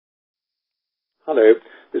Hello,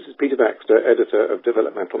 this is Peter Baxter, editor of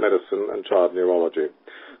Developmental Medicine and Child Neurology.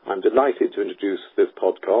 I'm delighted to introduce this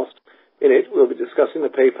podcast. In it, we'll be discussing the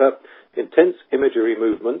paper Intense Imagery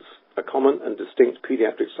Movements, a Common and Distinct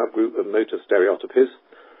Paediatric Subgroup of Motor Stereotypies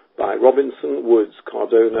by Robinson, Woods,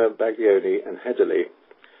 Cardona, Baglioni and Hedderly,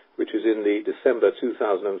 which is in the December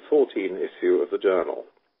 2014 issue of the journal.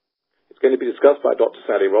 It's going to be discussed by Dr.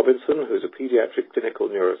 Sally Robinson, who's a paediatric clinical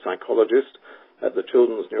neuropsychologist at the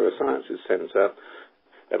Children's Neurosciences Centre,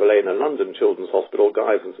 Evelina, London Children's Hospital,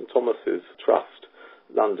 Guy's and St Thomas's Trust,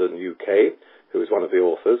 London, UK, who is one of the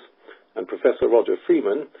authors, and Professor Roger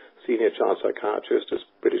Freeman, Senior Child Psychiatrist at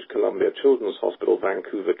British Columbia Children's Hospital,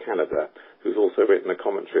 Vancouver, Canada, who's also written a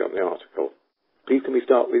commentary on the article. Please can we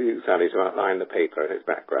start with you, Sally, to outline the paper and its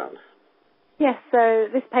background? Yes, so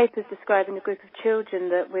this paper is describing a group of children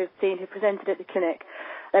that we've seen who presented at the clinic.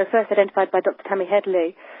 They were first identified by Dr. Tammy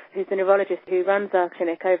Hedderly, who's the neurologist who runs our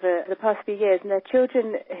clinic over the past few years. And they're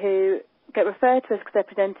children who get referred to us because they're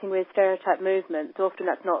presenting with stereotype movements. Often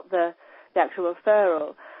that's not the actual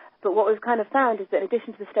referral. But what we've kind of found is that in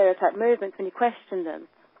addition to the stereotype movements, when you question them,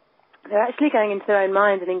 they're actually going into their own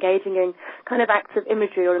minds and engaging in kind of acts of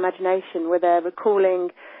imagery or imagination where they're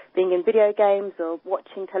recalling being in video games or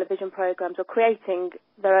watching television programs or creating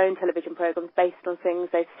their own television programs based on things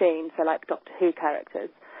they've seen, so like Doctor Who characters.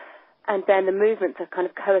 And then the movements are kind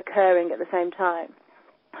of co-occurring at the same time.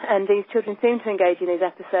 And these children seem to engage in these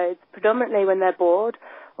episodes predominantly when they're bored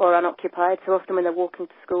or unoccupied, so often when they're walking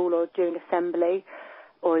to school or during assembly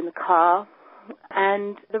or in the car.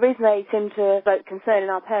 And the reason they seem to evoke concern in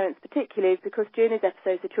our parents particularly is because during these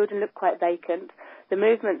episodes the children look quite vacant. The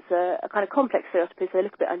movements are kind of complex stereotypies, so they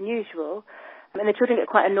look a bit unusual. And the children get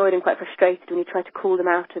quite annoyed and quite frustrated when you try to call them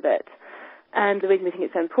out of it. And the reason we think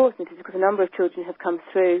it's so important is because a number of children have come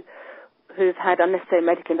through who've had unnecessary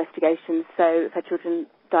medical investigations. So we've had children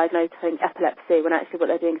diagnosed having epilepsy when actually what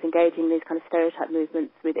they're doing is engaging in these kind of stereotype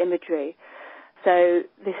movements with imagery. So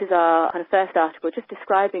this is our kind of first article, just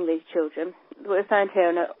describing these children. What we found here,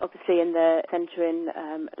 and obviously in the centre in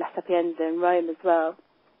La Sapienza in Rome as well.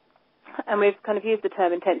 And we've kind of used the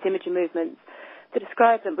term intense imagery movements to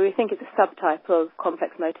describe them, but we think it's a subtype of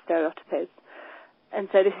complex motor stereotypies. And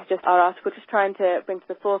so this is just our article, just trying to bring to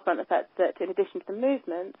the forefront the fact that in addition to the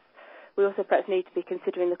movements, we also perhaps need to be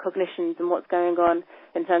considering the cognitions and what's going on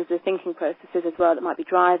in terms of the thinking processes as well that might be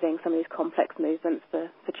driving some of these complex movements for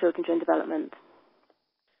children during development.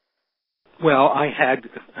 Well, I had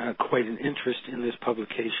quite an interest in this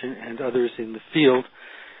publication and others in the field.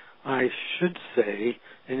 I should say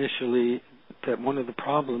initially that one of the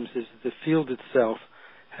problems is that the field itself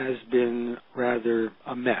has been rather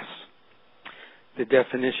a mess. The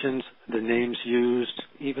definitions, the names used,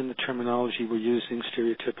 even the terminology we're using,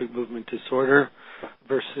 stereotypic movement disorder,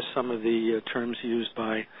 versus some of the terms used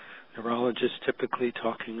by neurologists typically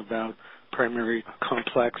talking about primary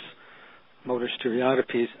complex motor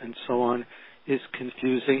stereotypies and so on, is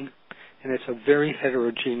confusing. And it's a very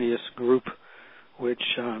heterogeneous group, which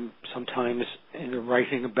sometimes in the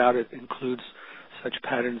writing about it includes such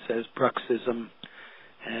patterns as bruxism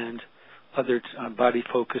and other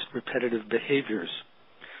body-focused repetitive behaviors.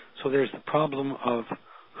 So there's the problem of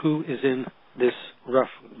who is in this rough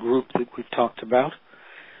group that we've talked about.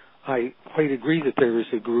 I quite agree that there is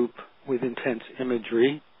a group with intense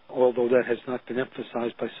imagery, although that has not been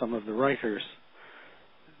emphasized by some of the writers.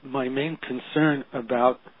 My main concern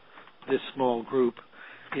about this small group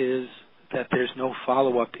is that there's no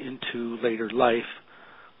follow-up into later life,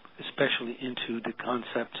 especially into the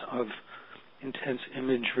concept of intense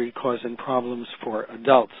imagery causing problems for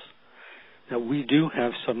adults. Now, we do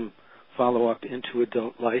have some follow-up into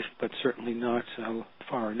adult life, but certainly not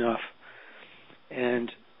far enough.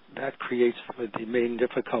 And that creates the main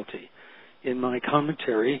difficulty. In my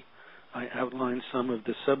commentary, I outline some of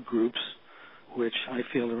the subgroups which I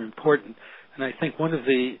feel are important. And I think one of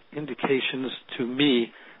the indications to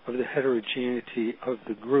me of the heterogeneity of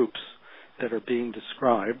the groups that are being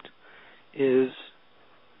described is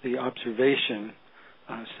the observation,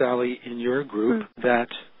 Sally, in your group, that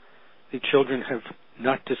the children have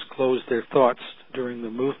not disclosed their thoughts during the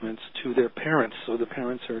movements to their parents, so the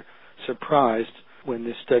parents are surprised when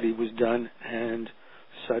this study was done and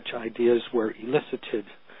such ideas were elicited.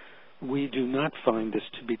 We do not find this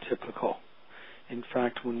to be typical. In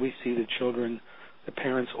fact, when we see the children, the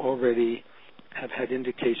parents already have had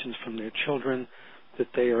indications from their children that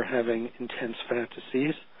they are having intense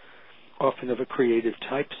fantasies, often of a creative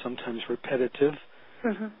type, sometimes repetitive,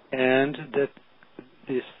 and that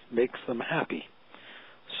this makes them happy.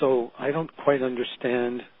 So I don't quite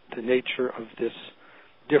understand the nature of this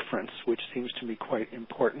difference, which seems to me quite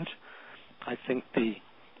important. I think the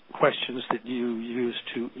questions that you use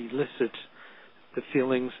to elicit the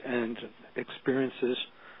feelings and experiences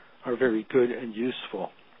are very good and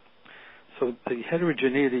useful. So the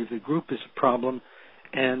heterogeneity of the group is a problem,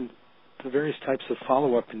 and the various types of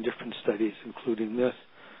follow-up in different studies, including this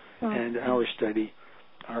and our study,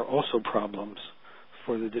 are also problems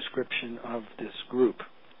for the description of this group.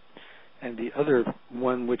 And the other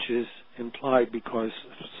one, which is implied because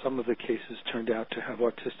some of the cases turned out to have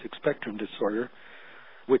autistic spectrum disorder,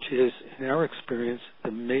 which is, in our experience,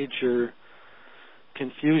 the major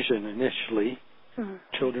confusion initially.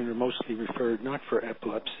 Children are mostly referred not for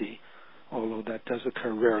epilepsy, although that does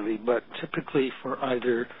occur rarely, but typically for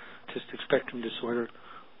either autistic spectrum disorder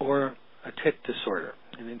or a tic disorder.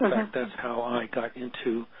 And in fact, that's how I got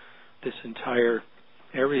into this entire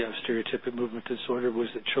area of stereotypic movement disorder, was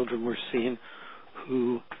that children were seen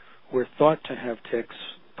who were thought to have tics,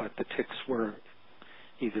 but the tics were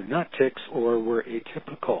either not tics or were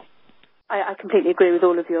atypical. I completely agree with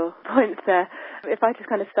all of your points there. If I just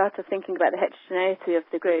kind of start off thinking about the heterogeneity of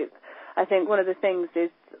the group, I think one of the things is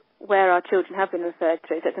where our children have been referred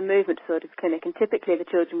through. So it's a movement disorders clinic, and typically the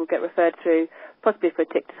children will get referred through possibly for a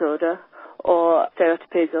tic disorder or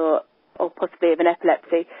stereotypies or possibly of an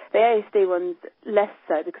epilepsy. The ASD ones less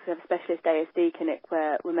so, because we have a specialist ASD clinic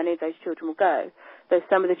where many of those children will go. Though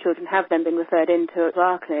some of the children have then been referred into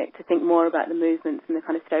our clinic to think more about the movements and the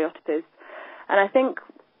kind of stereotypies. And I think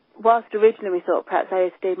whilst originally we thought perhaps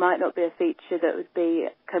ASD might not be a feature that would be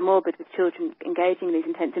comorbid with children engaging in these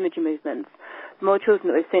intense imagery movements, the more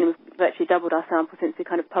children that we've seen, we've virtually doubled our sample since we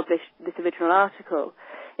kind of published this original article,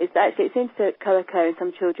 is that actually it seems to co-occur in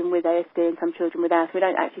some children with ASD and some children without. We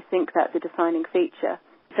don't actually think that's a defining feature.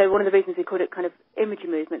 So one of the reasons we called it kind of imagery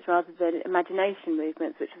movements rather than imagination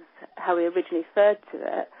movements, which is how we originally referred to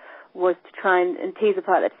it, was to try and tease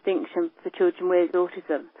apart that distinction for children with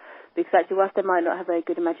autism. Because actually, whilst they might not have very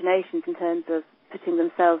good imaginations in terms of putting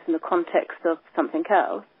themselves in the context of something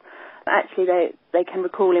else, actually they can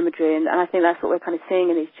recall imagery, and I think that's what we're kind of seeing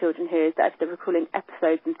in these children here, is that they're recalling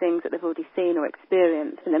episodes and things that they've already seen or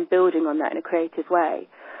experienced, and then building on that in a creative way,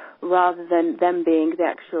 rather than them being the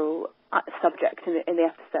actual subject in the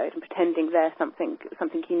episode and pretending they're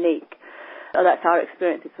something unique. So that's our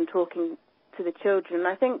experiences from talking to the children. And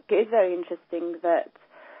I think it is very interesting that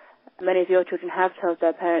many of your children have told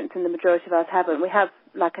their parents, and the majority of ours haven't. We have,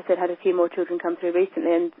 like I said, had a few more children come through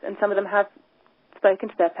recently, and some of them have spoken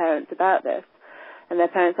to their parents about this, and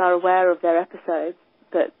their parents are aware of their episodes.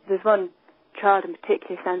 But there's one child in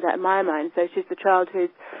particular who stands out in my mind. So she's the child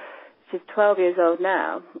she's 12 years old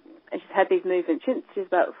now, and she's had these movements since she was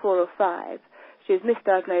about 4 or 5. She was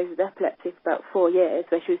misdiagnosed with epilepsy for about 4 years,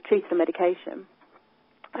 where she was treated on medication.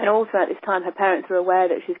 And also at this time, her parents were aware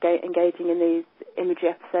that she was engaging in these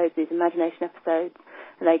imagery episodes, these imagination episodes,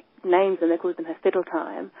 and they named them, they called them her fiddle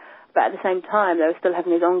time. But at the same time, they were still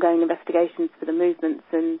having these ongoing investigations for the movements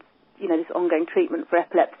and, this ongoing treatment for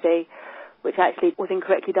epilepsy, which actually was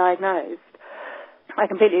incorrectly diagnosed. I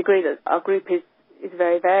completely agree that our group is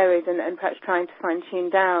very varied, and perhaps trying to fine-tune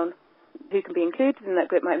down who can be included in that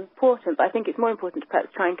group might be important, but I think it's more important to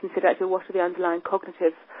perhaps try and consider actually what are the underlying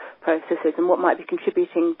cognitive processes and what might be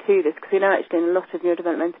contributing to this, because we know actually in a lot of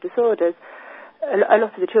neurodevelopmental disorders, a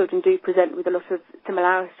lot of the children do present with a lot of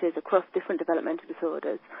similarities across different developmental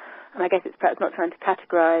disorders. And I guess it's perhaps not trying to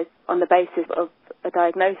categorise on the basis of a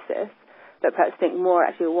diagnosis, but perhaps think more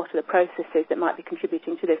actually what are the processes that might be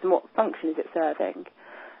contributing to this and what function is it serving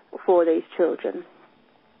for these children.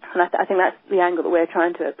 And I think that's the angle that we're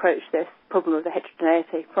trying to approach this problem of the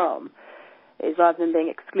heterogeneity from, is rather than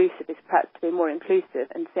being exclusive, is perhaps to be more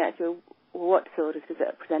inclusive and see actually what disorders does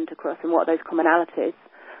it present across and what are those commonalities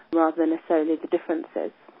rather than necessarily the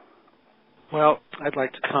differences. Well, I'd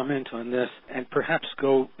like to comment on this and perhaps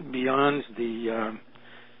go beyond the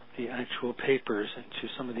actual papers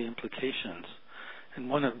into some of the implications.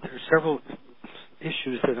 And there are several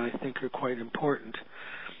issues that I think are quite important.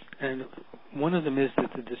 And one of them is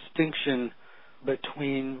that the distinction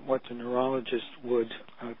between what the neurologist would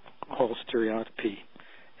call stereotypy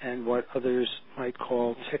and what others might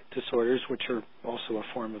call tic disorders, which are also a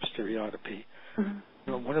form of stereotypy.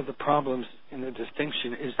 Mm-hmm. One of the problems in the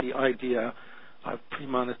distinction is the idea of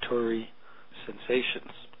premonitory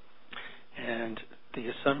sensations. And the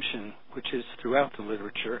assumption, which is throughout the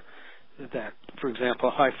literature, that, for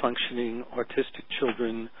example, high-functioning autistic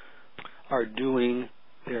children are doing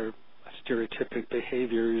their stereotypic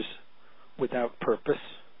behaviors without purpose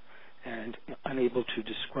and unable to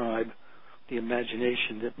describe the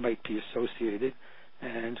imagination that might be associated,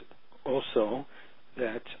 and also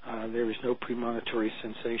that there is no premonitory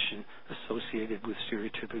sensation associated with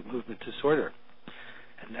stereotypic movement disorder.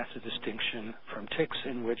 and that's a distinction from tics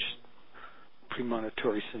in which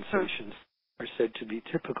premonitory sensations are said to be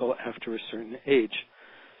typical after a certain age.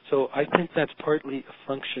 So I think that's partly a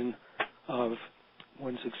function of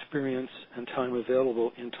one's experience and time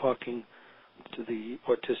available in talking to the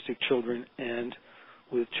autistic children and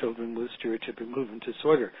with children with stereotypic movement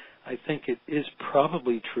disorder. I think it is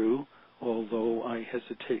probably true, although I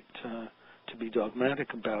hesitate to be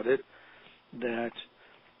dogmatic about it, that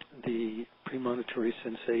the premonitory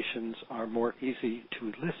sensations are more easy to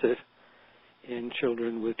elicit in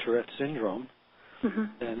children with Tourette syndrome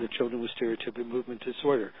than the children with stereotypic movement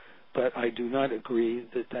disorder. But I do not agree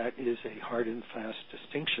that that is a hard and fast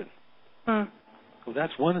distinction. Well,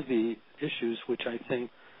 that's one of the issues which I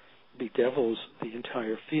think bedevils the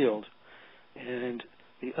entire field. And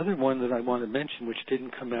the other one that I want to mention, which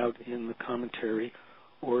didn't come out in the commentary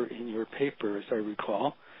or in your paper, as I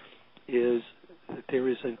recall, is that there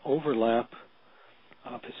is an overlap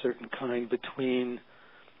of a certain kind between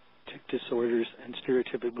tic disorders and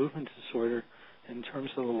stereotypic movement disorder in terms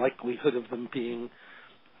of the likelihood of them being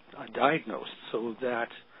diagnosed. So that,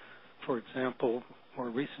 for example, more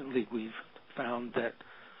recently we've found that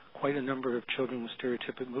quite a number of children with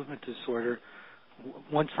stereotypic movement disorder,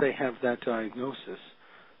 once they have that diagnosis,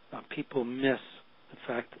 people miss the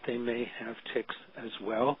fact that they may have tics as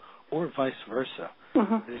well, or vice versa.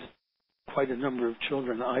 There's quite a number of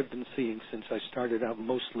children I've been seeing since I started out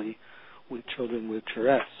mostly with children with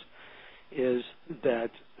Tourette's, is that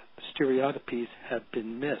stereotypies have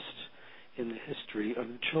been missed in the history of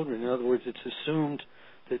the children. In other words, it's assumed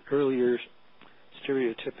that earlier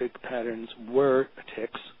stereotypic patterns were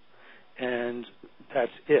tics, and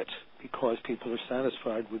that's it, because people are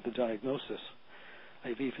satisfied with the diagnosis.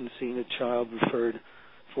 I've even seen a child referred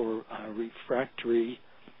for refractory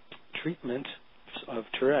treatment of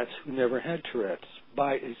Tourette's who never had Tourette's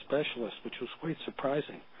by a specialist, which was quite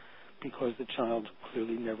surprising because the child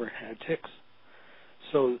clearly never had tics.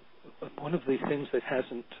 So one of the things that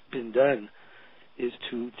hasn't been done is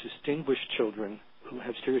to distinguish children who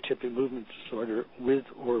have stereotypic movement disorder with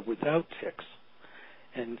or without tics,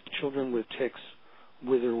 and children with tics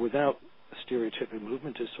with or without stereotypic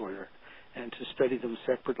movement disorder, and to study them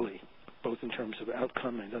separately, both in terms of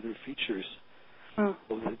outcome and other features. So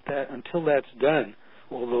until that's done,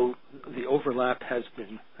 although the overlap has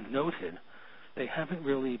been noted, they haven't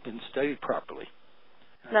really been studied properly.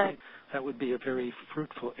 I think that would be a very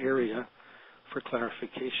fruitful area for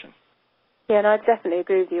clarification. Yeah, and I definitely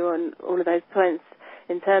agree with you on all of those points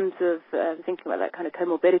in terms of thinking about that kind of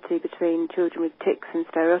comorbidity between children with tics and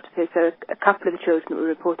stereotypies. So a couple of the children that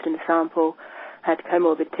were reported in the sample had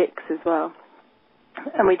comorbid tics as well.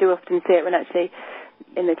 And we do often see it when actually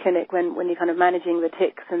in the clinic when you're kind of managing the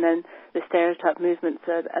tics and then the stereotype movements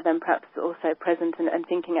are then perhaps also present and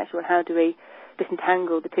thinking actually, well, how do we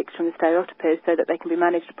disentangle the tics from the stereotypies so that they can be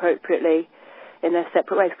managed appropriately in their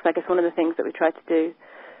separate ways? Because I guess one of the things that we try to do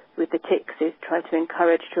with the tics is try to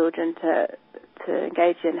encourage children to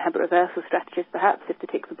engage in habit reversal strategies, perhaps, if the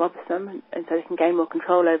tics are bothersome, and so they can gain more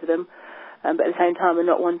control over them. But at the same time, we're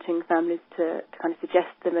not wanting families to kind of suggest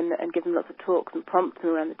them and give them lots of talks and prompt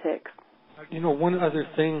them around the tics. You know, one other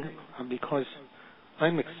thing, because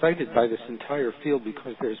I'm excited by this entire field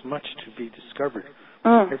because there's much to be discovered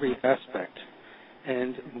in every aspect.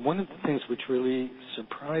 And one of the things which really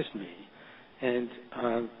surprised me, and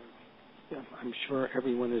I'm sure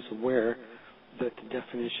everyone is aware that the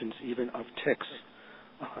definitions even of tics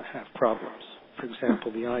have problems. For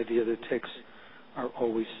example, the idea that tics are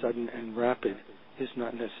always sudden and rapid is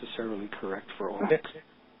not necessarily correct for all tics.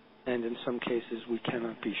 And in some cases, we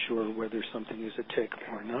cannot be sure whether something is a tic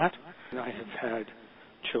or not. And I have had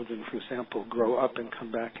children, for example, grow up and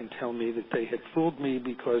come back and tell me that they had fooled me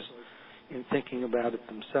because in thinking about it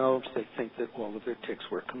themselves, they think that all of their tics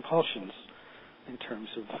were compulsions in terms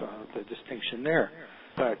of the distinction there.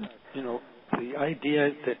 But, you know, the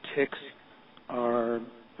idea that tics are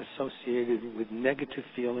associated with negative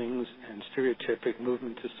feelings and stereotypic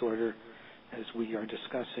movement disorder, as we are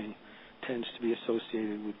discussing, tends to be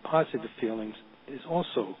associated with positive feelings is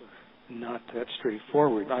also not that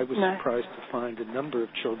straightforward. I was surprised to find a number of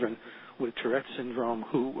children with Tourette syndrome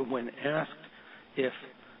who, when asked if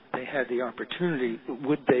they had the opportunity,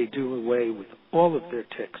 would they do away with all of their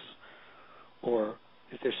tics, or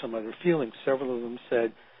if there's some other feeling, several of them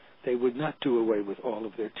said they would not do away with all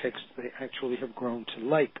of their tics. They actually have grown to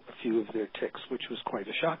like a few of their tics, which was quite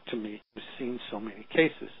a shock to me. I've seen so many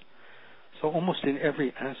cases. So almost in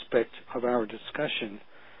every aspect of our discussion,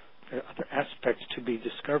 there are other aspects to be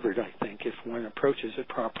discovered, I think, if one approaches it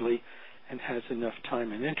properly and has enough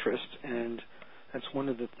time and interest. And that's one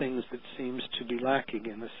of the things that seems to be lacking,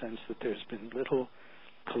 in the sense that there's been little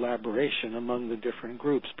collaboration among the different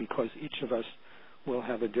groups, because each of us will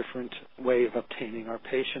have a different way of obtaining our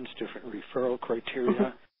patients, different referral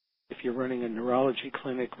criteria. If you're running a neurology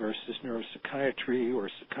clinic versus neuropsychiatry or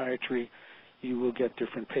psychiatry, you will get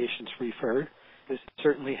different patients referred. This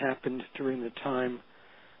certainly happened during the time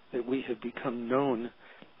that we have become known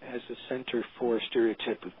as a center for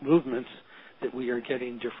stereotypic movements, that we are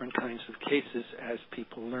getting different kinds of cases as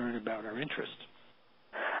people learn about our interest.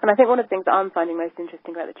 And I think one of the things that I'm finding most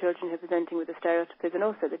interesting about the children who are presenting with the stereotypies and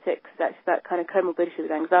also the tics is actually that kind of comorbidity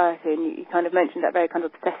with anxiety. And you kind of mentioned that very kind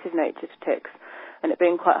of obsessive nature to tics, and it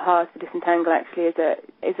being quite hard to disentangle actually, is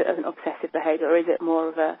it an obsessive behaviour or is it more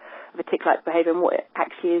of a tic-like behaviour, and what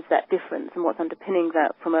actually is that difference and what's underpinning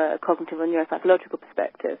that from a cognitive or neuropsychological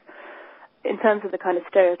perspective. In terms of the kind of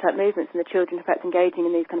stereotype movements and the children perhaps engaging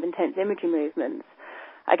in these kind of intense imagery movements,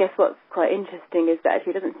 I guess what's quite interesting is that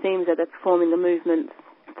actually it doesn't seem as though they're performing the movements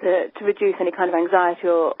to reduce any kind of anxiety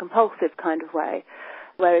or compulsive kind of way,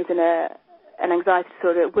 whereas in an anxiety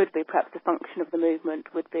disorder it would be perhaps the function of the movement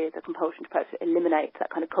would be the compulsion to perhaps eliminate that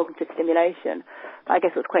kind of cognitive stimulation. But I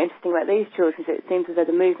guess what's quite interesting about these children is it seems as though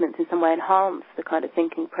the movements in some way enhance the kind of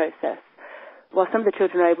thinking process. While some of the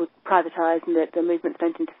children are able to privatise and that the movements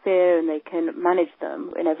don't interfere and they can manage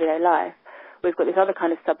them in everyday life, we've got this other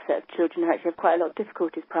kind of subset of children who actually have quite a lot of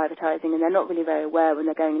difficulties privatising, and they're not really very aware when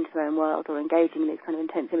they're going into their own world or engaging in these kind of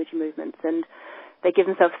intense imagery movements, and they give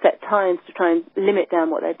themselves set times to try and limit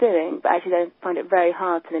down what they're doing, but actually they find it very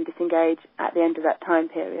hard to then disengage at the end of that time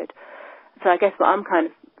period. So I guess what I'm kind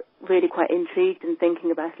of really quite intrigued and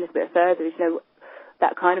thinking about a little bit further is,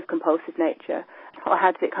 that kind of compulsive nature, or how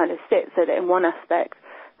does it kind of sit so that in one aspect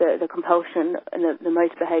the compulsion and the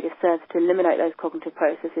motor behaviour serves to eliminate those cognitive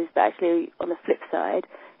processes, but actually on the flip side,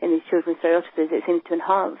 in these children's stereotypies, it seems to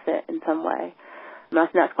enhance it in some way. And I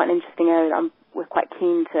think that's quite an interesting area that we're quite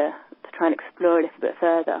keen to try and explore a little bit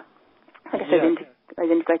further. I guess those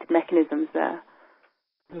integrated mechanisms there.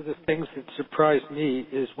 One of the things that surprised me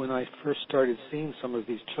is when I first started seeing some of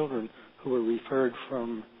these children who were referred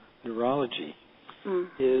from neurology,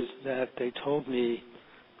 is that they told me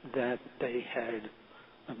that they had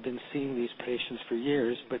been seeing these patients for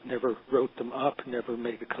years but never wrote them up, never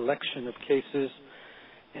made a collection of cases,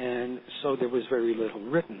 and so there was very little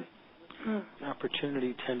written. The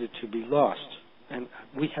opportunity tended to be lost, and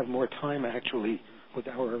we have more time actually with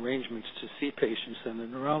our arrangements to see patients than the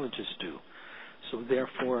neurologists do. So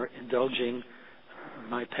therefore, indulging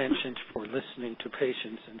my penchant for listening to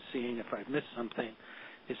patients and seeing if I've missed something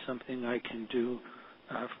is something I can do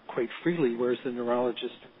quite freely, whereas the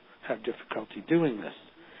neurologists have difficulty doing this.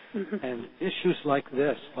 And issues like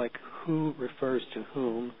this, like who refers to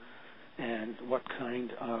whom and what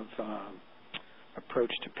kind of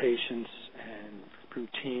approach to patients and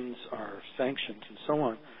routines are sanctioned and so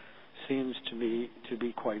on, seems to me to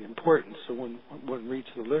be quite important. So when one reads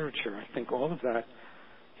the literature, I think all of that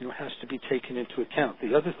has to be taken into account.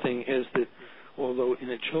 The other thing is that although in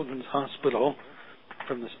a children's hospital,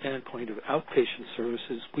 from the standpoint of outpatient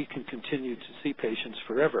services, we can continue to see patients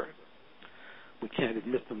forever. We can't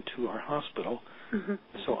admit them to our hospital,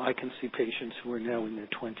 so I can see patients who are now in their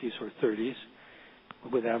 20s or 30s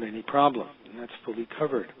without any problem, and that's fully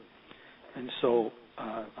covered. And so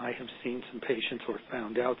I have seen some patients or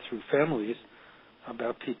found out through families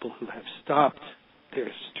about people who have stopped their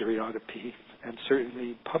stereotypy, and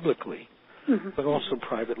certainly publicly, but also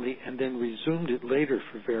privately, and then resumed it later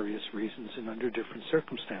for various reasons and under different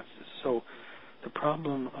circumstances. So the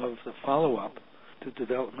problem of the follow-up, the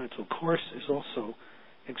developmental course, is also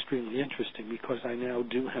extremely interesting, because I now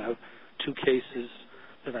do have 2 cases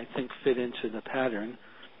that I think fit into the pattern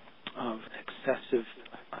of excessive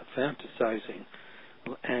fantasizing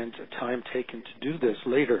and time taken to do this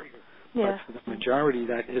later. But for the majority,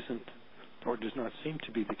 that isn't or does not seem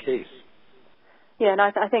to be the case. Yeah, and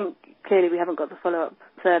I think clearly we haven't got the follow-up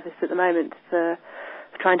service at the moment for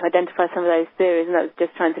trying to identify some of those theories, and that was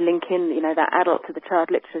just trying to link in, that adult to the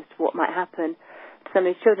child literature to what might happen to some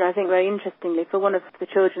of these children. I think very interestingly, for one of the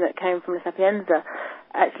children that came from La Sapienza,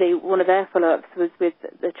 actually one of their follow-ups was with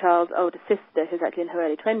the child's older sister, who's actually in her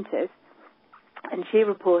early 20s, and she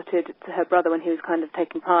reported to her brother when he was kind of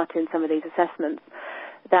taking part in some of these assessments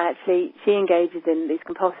that actually she engages in these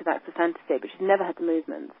compulsive acts of fantasy, but she's never had the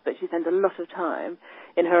movements, but she spends a lot of time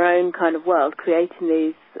in her own kind of world creating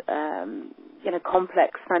these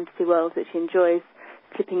complex fantasy worlds that she enjoys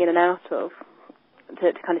slipping in and out of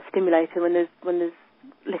to kind of stimulate her when there's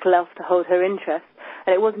little else to hold her interest.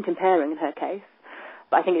 And it wasn't impairing in her case,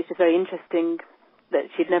 but I think it's just very interesting that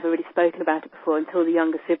she'd never really spoken about it before until the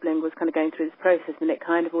younger sibling was kind of going through this process, and it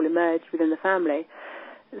kind of all emerged within the family.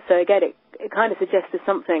 So again, it kind of suggests there's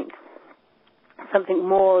something something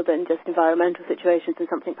more than just environmental situations and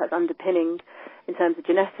something perhaps underpinning in terms of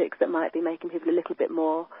genetics that might be making people a little bit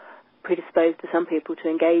more predisposed to some people to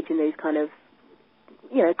engage in these kind of,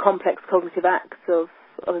 complex cognitive acts of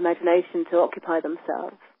imagination to occupy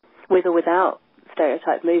themselves with or without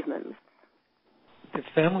stereotype movements. The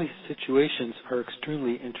family situations are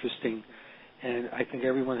extremely interesting, and I think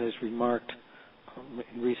everyone has remarked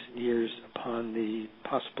in recent years upon the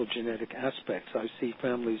possible genetic aspects. I see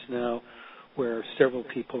families now where several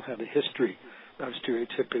people have a history of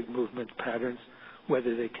stereotypic movement patterns,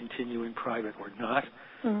 whether they continue in private or not.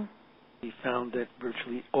 Mm. We found that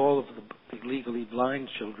virtually all of the legally blind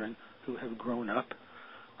children who have grown up,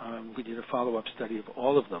 we did a follow-up study of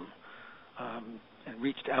all of them, and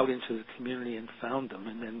reached out into the community and found them,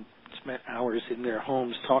 and then spent hours in their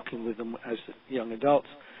homes talking with them as young adults.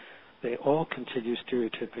 They all continue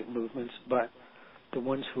stereotypic movements, but the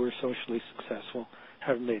ones who are socially successful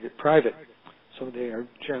have made it private, so they are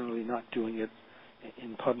generally not doing it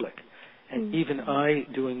in public. And even I,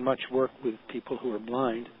 doing much work with people who are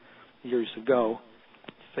blind years ago,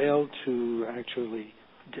 failed to actually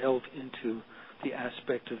delve into the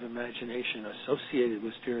aspect of imagination associated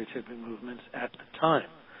with stereotypic movements at the time.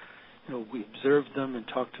 We observed them and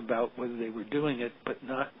talked about whether they were doing it, but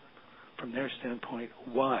not from their standpoint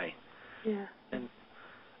why. Yeah. And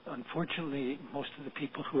unfortunately, most of the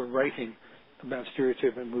people who are writing about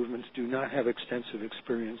stereotypic movements do not have extensive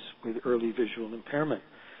experience with early visual impairment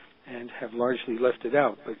and have largely left it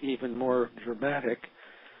out. But even more dramatic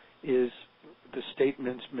is the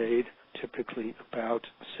statements made typically about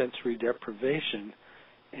sensory deprivation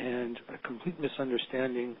and a complete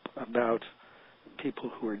misunderstanding about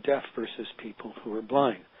people who are deaf versus people who are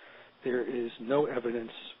blind. There is no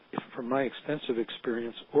evidence, from my extensive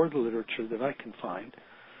experience or the literature that I can find,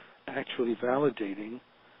 actually validating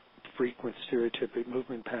frequent stereotypic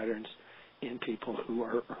movement patterns in people who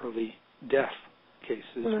are early deaf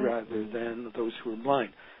cases rather than those who are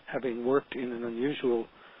blind. Having worked in an unusual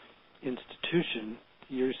institution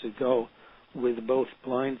years ago with both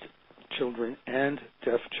blind children and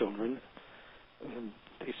deaf children,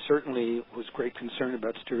 there certainly was great concern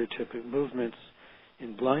about stereotypic movements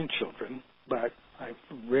in blind children, but I've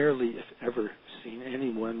rarely, if ever, seen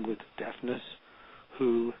anyone with deafness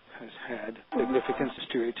who has had significant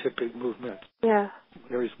stereotypic movements. Yeah.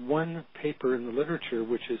 There is one paper in the literature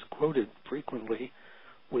which is quoted frequently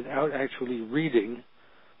without actually reading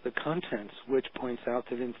the contents, which points out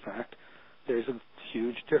that, in fact, there's a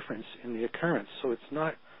huge difference in the occurrence. So it's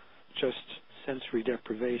not just sensory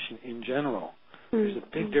deprivation in general. There's a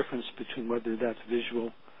big difference between whether that's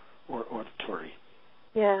visual or auditory.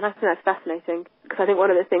 Yeah, and I think that's fascinating, because I think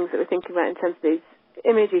one of the things that we're thinking about in terms of these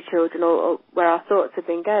imagery children, or where our thoughts have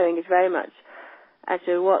been going, is very much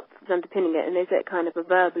actually what's underpinning it, and is it kind of a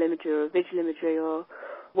verbal imagery or a visual imagery, or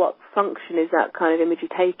what function is that kind of imagery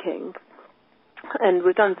taking? And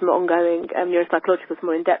we've done some ongoing neuropsychological,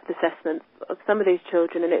 more in-depth assessments of some of these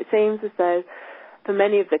children, and it seems as though for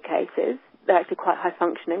many of the cases, they're actually quite high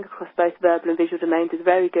functioning across both verbal and visual domains with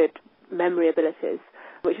very good memory abilities,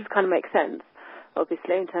 which just kind of makes sense,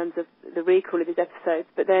 obviously, in terms of the recall of these episodes.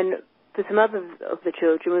 But then for some other of the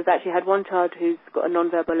children, we've actually had one child who's got a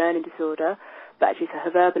non-verbal learning disorder, but actually so her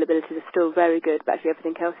verbal abilities are still very good, but actually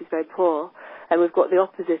everything else is very poor. And we've got the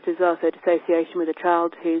opposite as well, so dissociation with a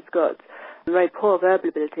child who's got very poor verbal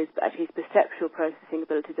abilities, but actually his perceptual processing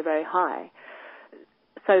abilities are very high.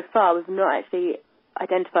 So far, we've not actually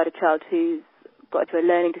identified a child who's got to a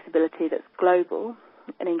learning disability that's global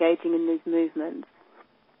and engaging in these movements.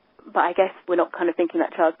 But I guess we're not kind of thinking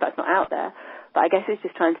that child's perhaps not out there, but I guess it's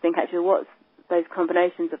just trying to think actually what's those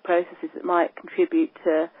combinations of processes that might contribute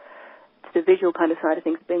to the visual kind of side of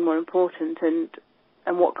things being more important,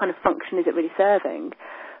 and what kind of function is it really serving?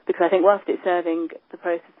 Because I think whilst it's serving the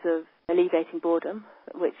process of alleviating boredom,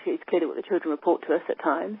 which is clearly what the children report to us at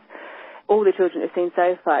times, all the children we've seen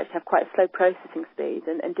so far have quite slow processing speeds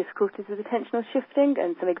and difficulties with attentional shifting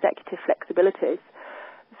and some executive flexibilities.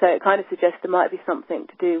 So it kind of suggests there might be something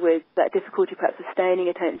to do with that difficulty perhaps sustaining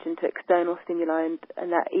attention to external stimuli and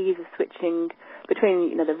that ease of switching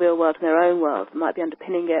between the real world and their own world might be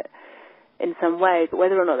underpinning it in some way. But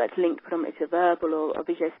whether or not that's linked predominantly to verbal or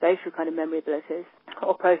visuospatial kind of memory abilities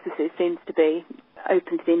or processes seems to be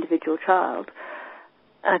open to the individual child.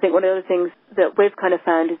 And I think one of the other things that we've kind of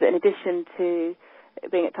found is that in addition to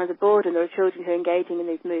being at times of boredom, there are children who are engaging in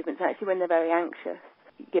these movements actually when they're very anxious.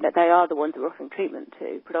 They are the ones that we're offering treatment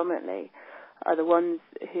to predominantly, are the ones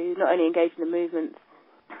who not only engage in the movements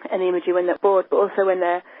and the imagery when they're bored, but also when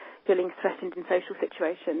they're feeling threatened in social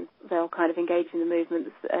situations, they'll kind of engage in the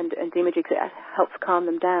movements and the imagery that helps calm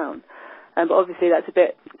them down. But obviously that's a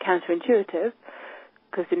bit counterintuitive,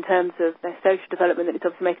 because in terms of their social development, it's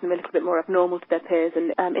obviously making them a little bit more abnormal to their peers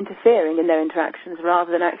and interfering in their interactions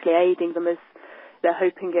rather than actually aiding them as they're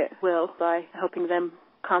hoping it will, by helping them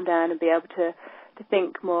calm down and be able to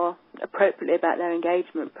think more appropriately about their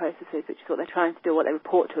engagement processes, which is what they're trying to do, what they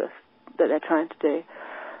report to us that they're trying to do.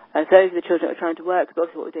 So those are the children that are trying to work, but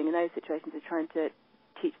obviously what we're doing in those situations is trying to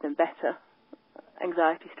teach them better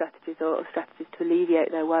anxiety strategies or strategies to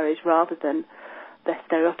alleviate their worries rather than their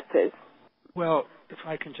stereotypies. Well, if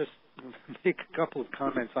I can just make a couple of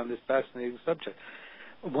comments on this fascinating subject.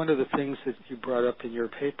 One of the things that you brought up in your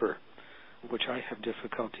paper, which I have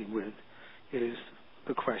difficulty with, is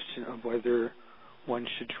the question of whether one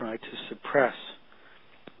should try to suppress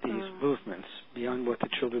these movements beyond what the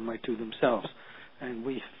children might do themselves. And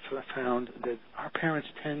we found that our parents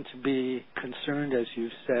tend to be concerned, as you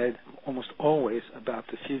said, almost always about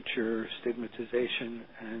the future stigmatization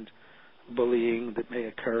and bullying that may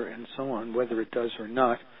occur and so on, whether it does or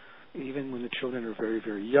not, even when the children are very,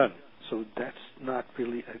 very young. So that's not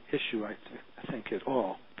really an issue, I think, at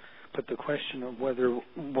all. But the question of whether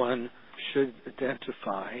one should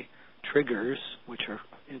identify triggers, which are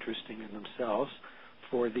interesting in themselves,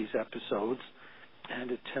 for these episodes,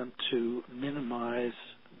 and attempt to minimize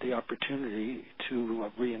the opportunity to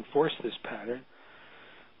reinforce this pattern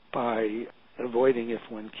by avoiding, if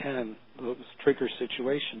one can, those trigger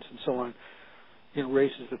situations and so on,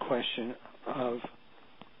 raises the question of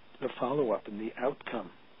the follow-up and the outcome.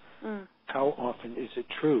 How often is it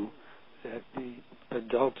true that the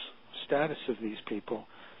adult status of these people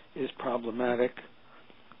is problematic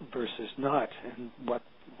versus not, and what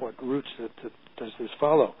routes does this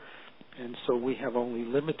follow? And so we have only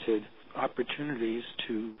limited opportunities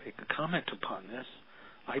to make a comment upon this.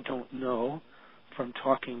 I don't know, from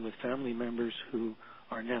talking with family members who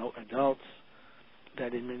are now adults,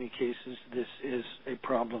 that in many cases this is a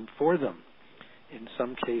problem for them. In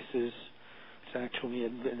some cases, it's actually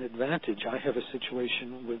an advantage. I have a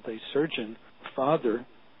situation with a surgeon father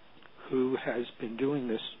who has been doing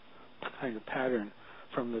this kind of pattern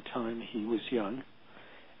from the time he was young,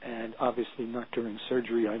 and obviously not during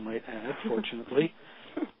surgery, I might add, fortunately.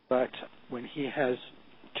 But when he has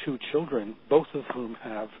two children, both of whom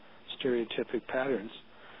have stereotypic patterns,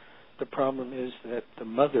 the problem is that the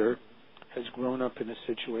mother has grown up in a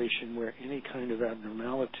situation where any kind of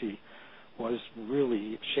abnormality was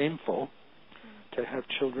really shameful. To have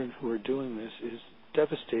children who are doing this is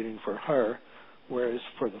devastating for her, whereas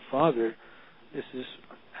for the father, this is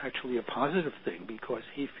actually a positive thing because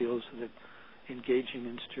he feels that engaging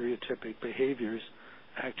in stereotypic behaviors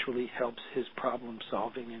actually helps his problem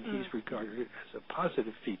solving, and he's regarded it as a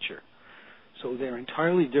positive feature. So they're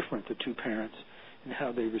entirely different, the two parents, in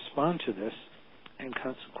how they respond to this, and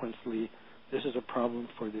consequently this is a problem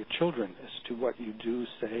for their children as to what you do,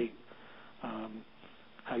 say,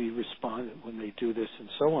 how you respond when they do this, and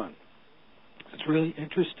so on. It's really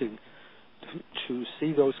interesting to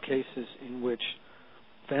see those cases in which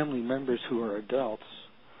family members who are adults,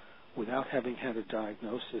 without having had a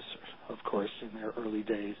diagnosis, of course, in their early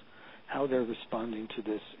days, how they're responding to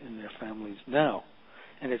this in their families now.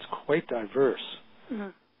 And it's quite diverse.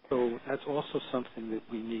 So that's also something that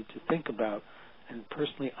we need to think about. And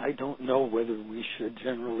personally, I don't know whether we should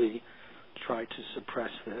generally try to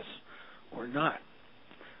suppress this or not.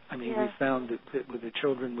 I mean, we found that with the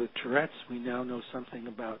children with Tourette's, we now know something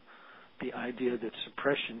about the idea that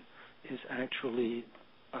suppression is actually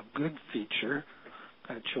a good feature.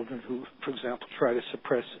 Children who, for example, try to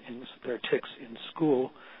suppress their tics in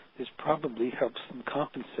school, this probably helps them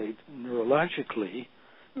compensate neurologically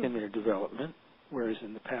in their development, whereas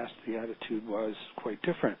in the past the attitude was quite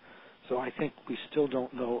different. So I think we still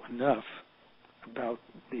don't know enough about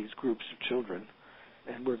these groups of children,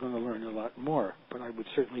 and we're going to learn a lot more. But I would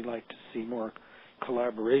certainly like to see more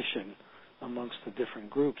collaboration amongst the different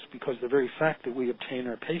groups, because the very fact that we obtain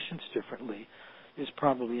our patients differently is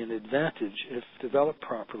probably an advantage if developed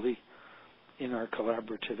properly in our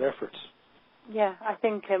collaborative efforts. Yeah, I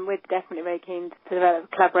think we're definitely very keen to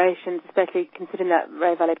develop collaborations, especially considering that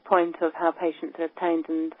very valid point of how patients are obtained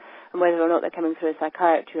and whether or not they're coming through a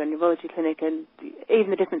psychiatry or neurology clinic, and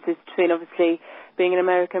even the differences between obviously being in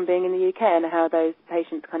America and being in the UK and how those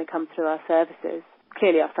patients kind of come through our services.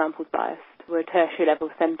 Clearly our sample's biased. We're a tertiary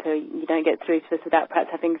level centre. You don't get through to us without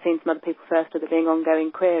perhaps having seen some other people first or there being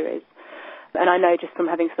ongoing queries. And I know just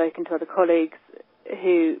from having spoken to other colleagues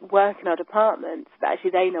who work in our departments that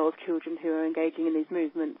actually they know of children who are engaging in these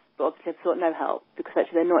movements, but obviously have sought no help because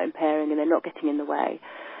actually they're not impairing and they're not getting in the way.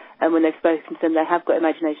 And when they've spoken to them, they have got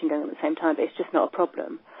imagination going on at the same time, but it's just not a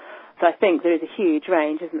problem. So I think there is a huge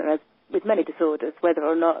range, isn't there, as with many disorders, whether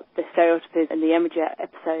or not the stereotypies and the imagery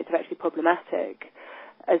episodes are actually problematic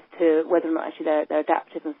as to whether or not actually they're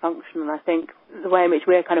adaptive and functional. And I think the way in which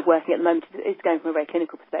we're kind of working at the moment is going from a very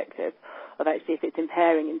clinical perspective of actually if it's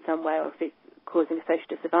impairing in some way or if it's causing a social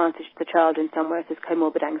disadvantage to the child in some way, if there's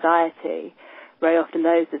comorbid anxiety. Very often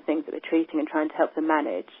those are things that we're treating and trying to help them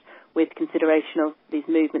manage with consideration of these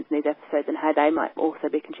movements and these episodes and how they might also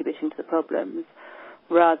be contributing to the problems,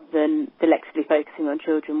 rather than selectively focusing on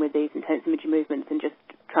children with these intense imagery movements and just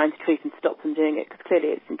trying to treat and stop them doing it, because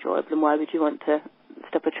clearly it's enjoyable, and why would you want to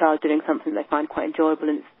stop a child doing something they find quite enjoyable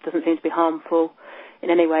and it doesn't seem to be harmful in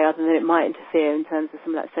any way other than it might interfere in terms of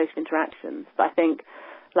some of that social interactions. But I think,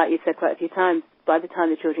 like you've said quite a few times, by the time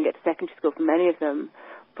the children get to secondary school, for many of them,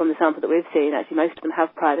 from the sample that we've seen, actually most of them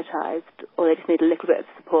have prioritised, or they just need a little bit of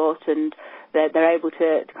support, and they're able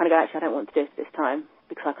to kind of go, actually, I don't want to do it this time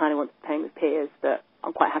because I kind of want to be playing with peers, but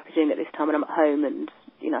I'm quite happy doing it this time when I'm at home, and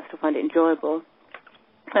I still find it enjoyable.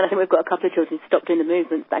 And I think we've got a couple of children who stopped doing the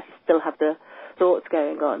movements but actually still have the thoughts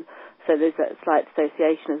going on. So there's a slight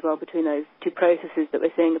association as well between those two processes that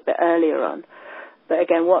we're seeing a bit earlier on. But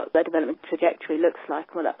again, what their development trajectory looks like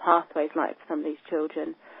and what that pathway is like for some of these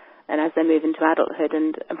children, and as they move into adulthood,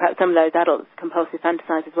 and perhaps some of those adults' compulsive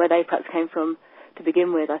fantasizes, where they perhaps came from to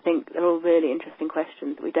begin with, I think they're all really interesting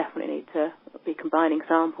questions that we definitely need to be combining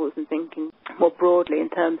samples and thinking more broadly in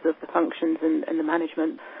terms of the functions and the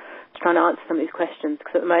management to try and answer some of these questions,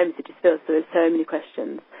 because at the moment it just feels there's so many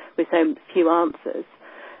questions with so few answers,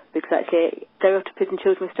 because actually stereotypies in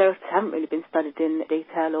children with stereotypes haven't really been studied in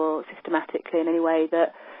detail or systematically in any way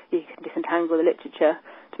that you can disentangle the literature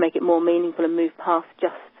to make it more meaningful and move past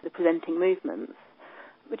just the presenting movements,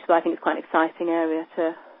 which is why I think it's quite an exciting area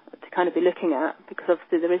to kind of be looking at, because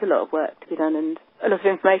obviously there is a lot of work to be done and a lot of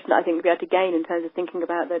information that I think we'll be able to gain in terms of thinking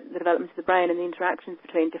about the development of the brain and the interactions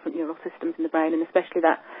between different neural systems in the brain, and especially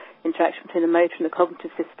that interaction between the motor and the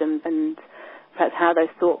cognitive systems, and perhaps how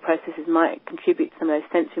those thought processes might contribute to some of those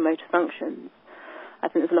sensory motor functions. I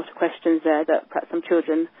think there's a lot of questions there that perhaps some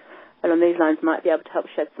children along these lines might be able to help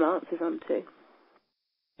shed some answers onto.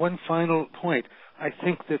 One final point. I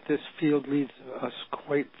think that this field leads us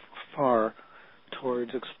quite far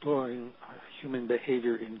towards exploring human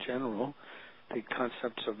behavior in general, the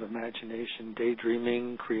concepts of imagination,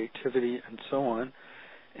 daydreaming, creativity, and so on.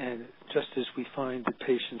 And just as we find that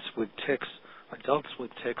patients with tics, adults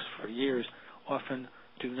with tics for years, often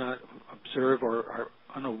do not observe or are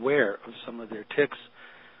unaware of some of their tics,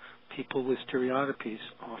 people with stereotypies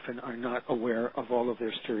often are not aware of all of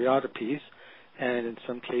their stereotypies. And in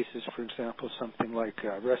some cases, for example, something like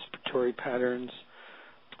respiratory patterns,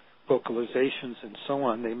 vocalizations, and so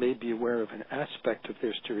on, they may be aware of an aspect of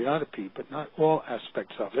their stereotypy, but not all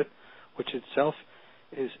aspects of it, which itself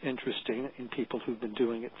is interesting in people who've been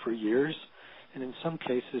doing it for years. And in some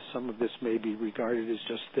cases, some of this may be regarded as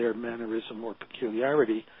just their mannerism or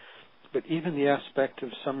peculiarity. But even the aspect of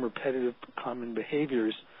some repetitive common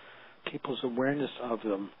behaviors, people's awareness of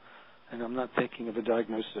them, and I'm not thinking of a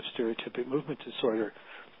diagnosis of stereotypic movement disorder,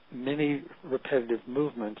 many repetitive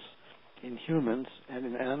movements in humans and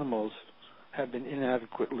in animals have been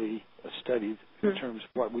inadequately studied in terms of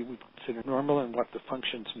what we would consider normal and what the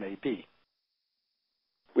functions may be.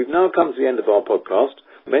 We've now come to the end of our podcast.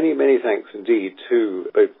 Many, many thanks indeed to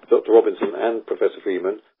both Dr. Robinson and Professor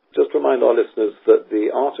Freeman. Just to remind our listeners that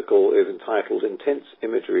the article is entitled Intense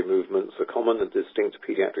Imagery Movements, a Common and Distinct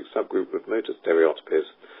Paediatric Subgroup of Motor Stereotypies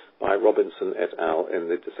by Robinson et al. In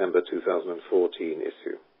the December 2014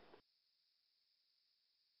 issue.